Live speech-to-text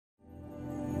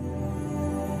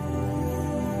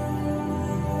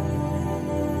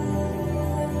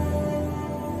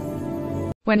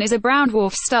When is a brown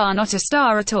dwarf star not a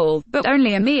star at all, but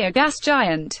only a mere gas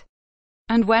giant?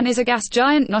 And when is a gas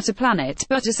giant not a planet,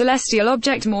 but a celestial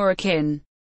object more akin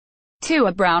to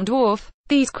a brown dwarf?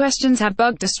 These questions have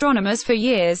bugged astronomers for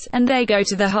years, and they go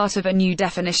to the heart of a new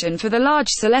definition for the large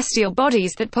celestial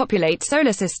bodies that populate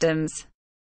solar systems.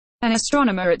 An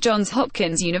astronomer at Johns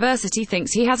Hopkins University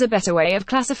thinks he has a better way of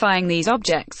classifying these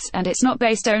objects, and it's not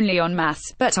based only on mass,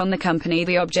 but on the company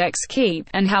the objects keep,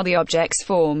 and how the objects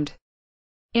formed.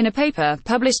 In a paper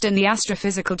published in the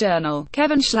Astrophysical Journal,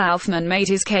 Kevin Schlaufman made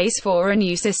his case for a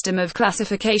new system of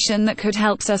classification that could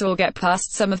help us all get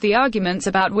past some of the arguments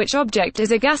about which object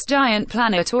is a gas giant,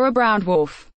 planet, or a brown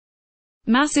dwarf.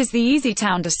 Mass is the easy to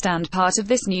understand part of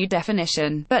this new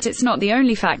definition, but it's not the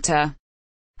only factor.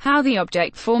 How the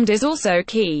object formed is also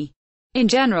key. In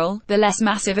general, the less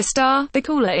massive a star, the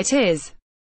cooler it is.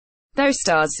 Though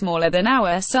stars smaller than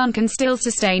our Sun can still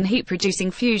sustain heat-producing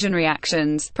fusion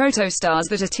reactions, protostars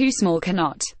that are too small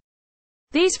cannot.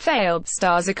 These failed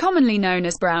stars are commonly known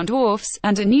as brown dwarfs,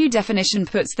 and a new definition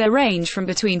puts their range from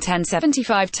between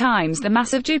 10^75 times the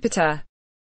mass of Jupiter.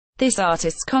 This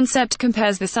artist's concept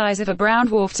compares the size of a brown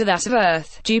dwarf to that of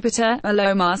Earth, Jupiter, a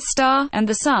low-mass star, and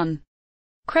the Sun.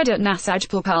 Credit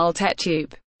Nasajpal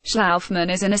Tetup. Schlaufman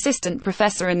is an assistant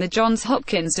professor in the Johns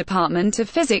Hopkins Department of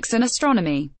Physics and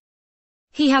Astronomy.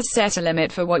 He has set a limit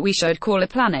for what we should call a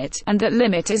planet, and that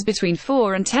limit is between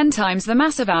 4 and 10 times the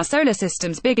mass of our solar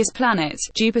system's biggest planet,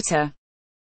 Jupiter.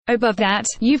 Above that,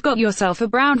 you've got yourself a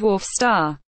brown dwarf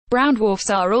star. Brown dwarfs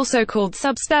are also called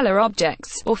substellar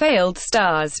objects, or failed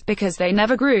stars, because they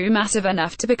never grew massive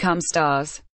enough to become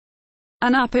stars.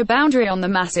 An upper boundary on the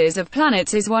masses of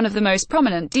planets is one of the most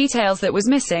prominent details that was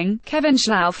missing. Kevin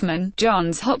Schlaufman,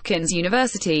 Johns Hopkins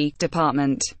University,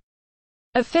 Department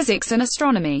of Physics and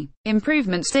Astronomy.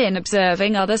 Improvements in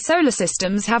observing other solar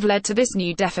systems have led to this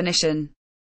new definition.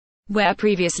 Where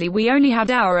previously we only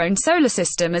had our own solar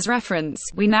system as reference,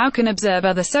 we now can observe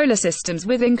other solar systems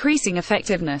with increasing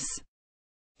effectiveness.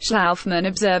 Schlaufman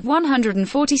observed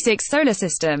 146 solar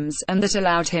systems, and that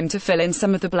allowed him to fill in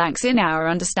some of the blanks in our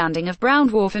understanding of brown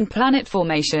dwarf and planet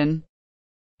formation.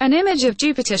 An image of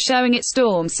Jupiter showing its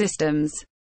storm systems.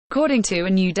 According to a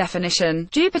new definition,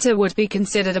 Jupiter would be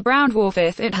considered a brown dwarf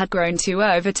if it had grown to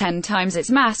over 10 times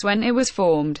its mass when it was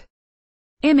formed.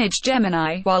 Image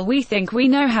Gemini. While we think we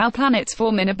know how planets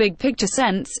form in a big picture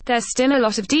sense, there's still a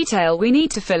lot of detail we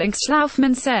need to fill in,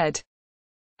 Schlaufman said.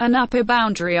 An upper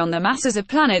boundary on the masses of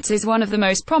planets is one of the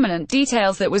most prominent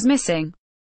details that was missing.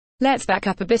 Let's back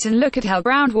up a bit and look at how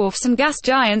brown dwarfs and gas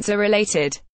giants are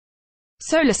related.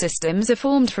 Solar systems are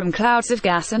formed from clouds of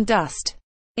gas and dust.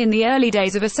 In the early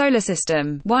days of a solar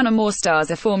system, one or more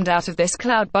stars are formed out of this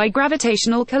cloud by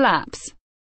gravitational collapse.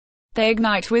 They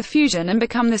ignite with fusion and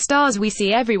become the stars we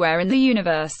see everywhere in the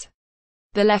universe.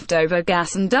 The leftover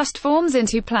gas and dust forms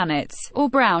into planets, or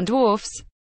brown dwarfs.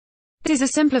 It is a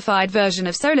simplified version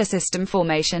of solar system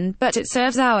formation, but it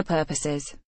serves our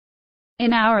purposes.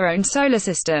 In our own solar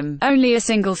system, only a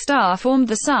single star formed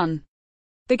the Sun.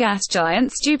 The gas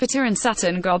giants Jupiter and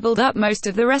Saturn gobbled up most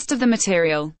of the rest of the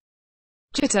material.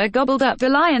 Jupiter gobbled up the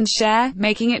lion's share,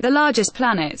 making it the largest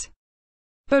planet.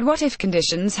 But what if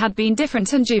conditions had been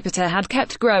different and Jupiter had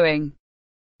kept growing?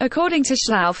 According to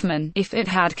Schlaufman, if it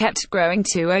had kept growing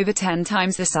to over 10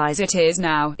 times the size it is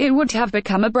now, it would have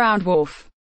become a brown dwarf.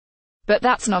 But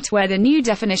that's not where the new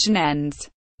definition ends.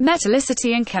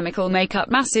 Metallicity and chemical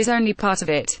makeup mass is only part of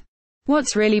it.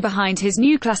 What's really behind his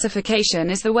new classification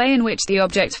is the way in which the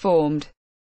object formed.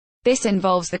 This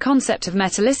involves the concept of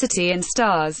metallicity in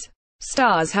stars.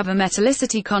 Stars have a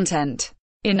metallicity content.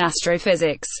 In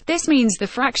astrophysics, this means the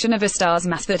fraction of a star's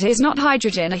mass that is not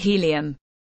hydrogen or helium.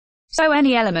 So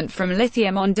any element from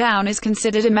lithium on down is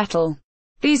considered a metal.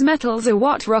 These metals are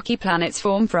what rocky planets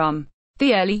form from.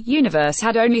 The early universe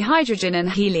had only hydrogen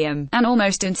and helium, and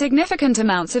almost insignificant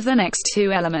amounts of the next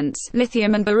two elements,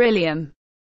 lithium and beryllium.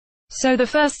 So the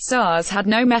first stars had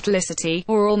no metallicity,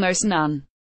 or almost none.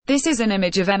 This is an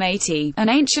image of M80, an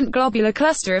ancient globular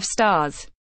cluster of stars.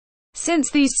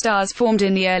 Since these stars formed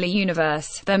in the early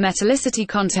universe, their metallicity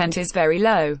content is very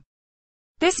low.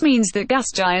 This means that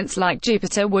gas giants like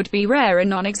Jupiter would be rare and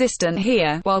non-existent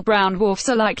here, while brown dwarfs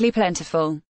are likely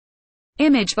plentiful.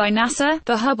 Image by NASA,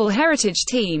 the Hubble Heritage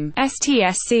Team,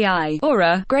 STSCI,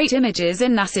 Aura, Great Images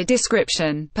in NASA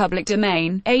Description, Public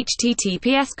Domain,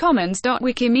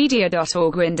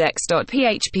 https://commons.wikimedia.org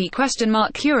index.php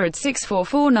Curad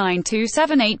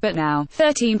 6449278. But now,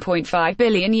 13.5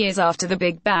 billion years after the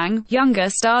Big Bang, younger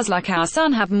stars like our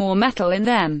Sun have more metal in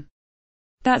them.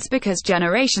 That's because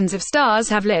generations of stars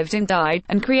have lived and died,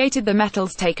 and created the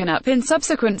metals taken up in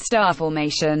subsequent star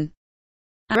formation.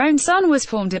 Our own sun was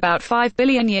formed about 5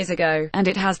 billion years ago, and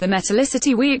it has the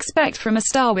metallicity we expect from a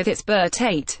star with its birth.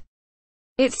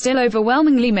 It's still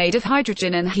overwhelmingly made of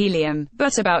hydrogen and helium,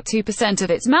 but about 2%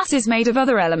 of its mass is made of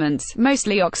other elements,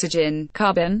 mostly oxygen,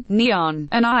 carbon, neon,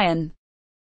 and iron.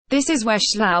 This is where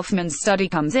Schlaufmann's study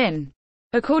comes in.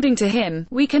 According to him,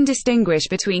 we can distinguish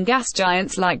between gas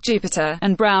giants like Jupiter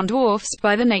and brown dwarfs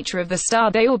by the nature of the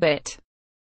star they orbit.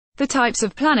 The types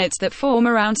of planets that form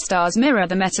around stars mirror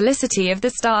the metallicity of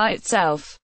the star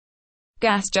itself.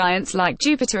 Gas giants like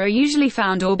Jupiter are usually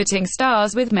found orbiting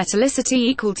stars with metallicity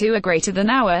equal to or greater than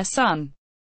our Sun.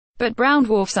 But brown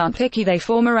dwarfs aren't picky, they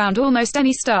form around almost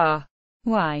any star.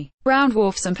 Why? Brown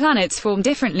dwarfs and planets form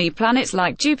differently. Planets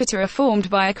like Jupiter are formed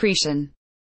by accretion.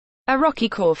 A rocky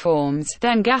core forms,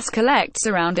 then gas collects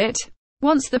around it.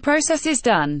 Once the process is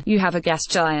done, you have a gas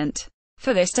giant.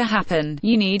 For this to happen,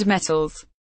 you need metals.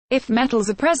 If metals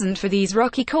are present for these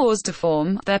rocky cores to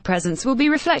form, their presence will be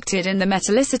reflected in the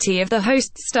metallicity of the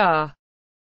host star.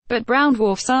 But brown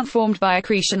dwarfs aren't formed by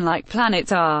accretion like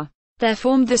planets are. They're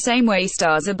formed the same way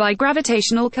stars are, by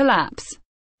gravitational collapse.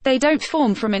 They don't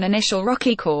form from an initial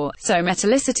rocky core, so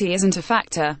metallicity isn't a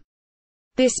factor.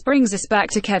 This brings us back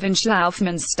to Kevin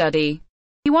Schlaufmann's study.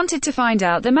 He wanted to find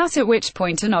out the mass at which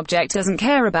point an object doesn't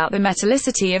care about the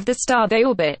metallicity of the star they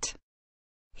orbit.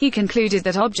 He concluded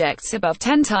that objects above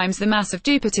 10 times the mass of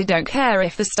Jupiter don't care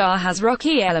if the star has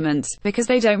rocky elements, because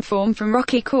they don't form from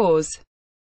rocky cores.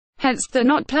 Hence, they're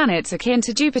not planets akin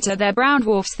to Jupiter, they're brown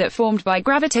dwarfs that formed by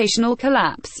gravitational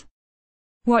collapse.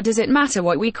 What does it matter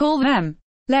what we call them?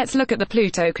 Let's look at the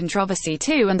Pluto controversy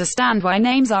to understand why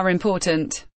names are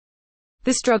important.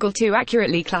 The struggle to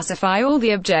accurately classify all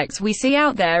the objects we see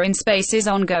out there in space is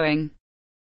ongoing.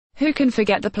 Who can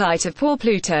forget the plight of poor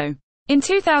Pluto? In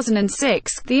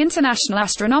 2006, the International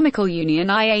Astronomical Union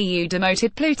 (IAU)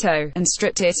 demoted Pluto, and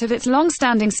stripped it of its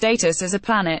long-standing status as a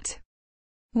planet.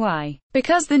 Why?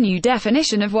 Because the new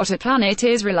definition of what a planet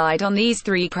is relied on these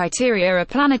three criteria. A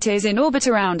planet is in orbit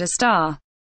around a star.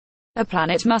 A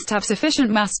planet must have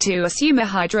sufficient mass to assume a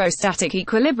hydrostatic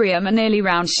equilibrium, a nearly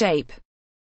round shape.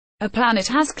 A planet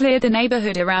has cleared the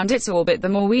neighborhood around its orbit. The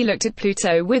more we looked at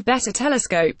Pluto with better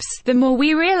telescopes, the more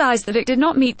we realized that it did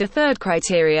not meet the third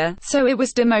criteria, so it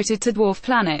was demoted to dwarf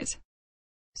planet.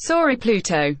 Sorry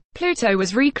Pluto. Pluto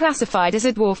was reclassified as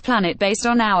a dwarf planet based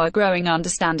on our growing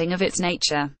understanding of its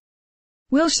nature.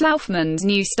 Will Schlaufmann's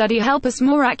new study help us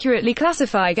more accurately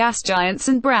classify gas giants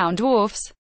and brown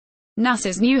dwarfs?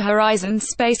 NASA's New Horizons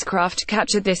spacecraft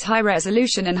captured this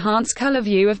high-resolution enhanced color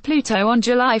view of Pluto on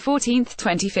July 14,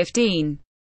 2015.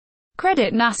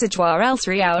 Credit NASA. Or else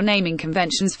our naming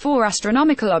conventions for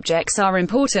astronomical objects are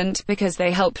important, because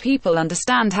they help people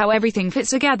understand how everything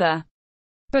fits together.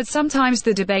 But sometimes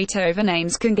the debate over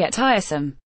names can get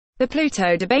tiresome. The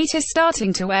Pluto debate is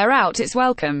starting to wear out its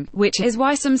welcome, which is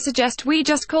why some suggest we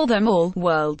just call them all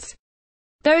worlds.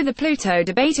 Though the Pluto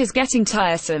debate is getting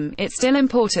tiresome, it's still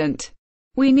important.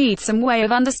 We need some way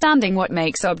of understanding what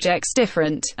makes objects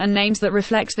different, and names that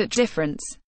reflect that difference.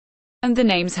 And the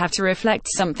names have to reflect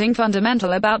something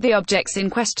fundamental about the objects in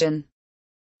question.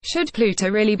 Should Pluto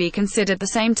really be considered the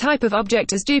same type of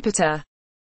object as Jupiter?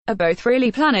 Are both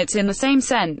really planets in the same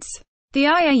sense? The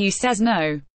IAU says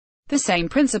no. The same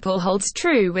principle holds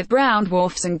true with brown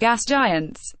dwarfs and gas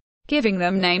giants. Giving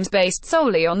them names based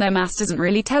solely on their mass doesn't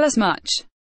really tell us much.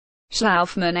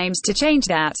 Schlaufmann aims to change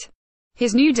that.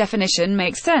 His new definition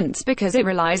makes sense because it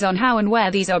relies on how and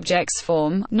where these objects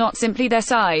form, not simply their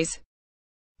size.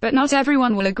 But not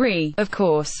everyone will agree, of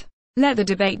course. Let the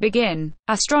debate begin.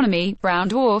 Astronomy, brown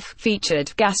dwarf,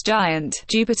 featured, gas giant,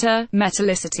 Jupiter,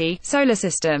 metallicity, solar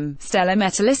system, stellar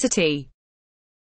metallicity.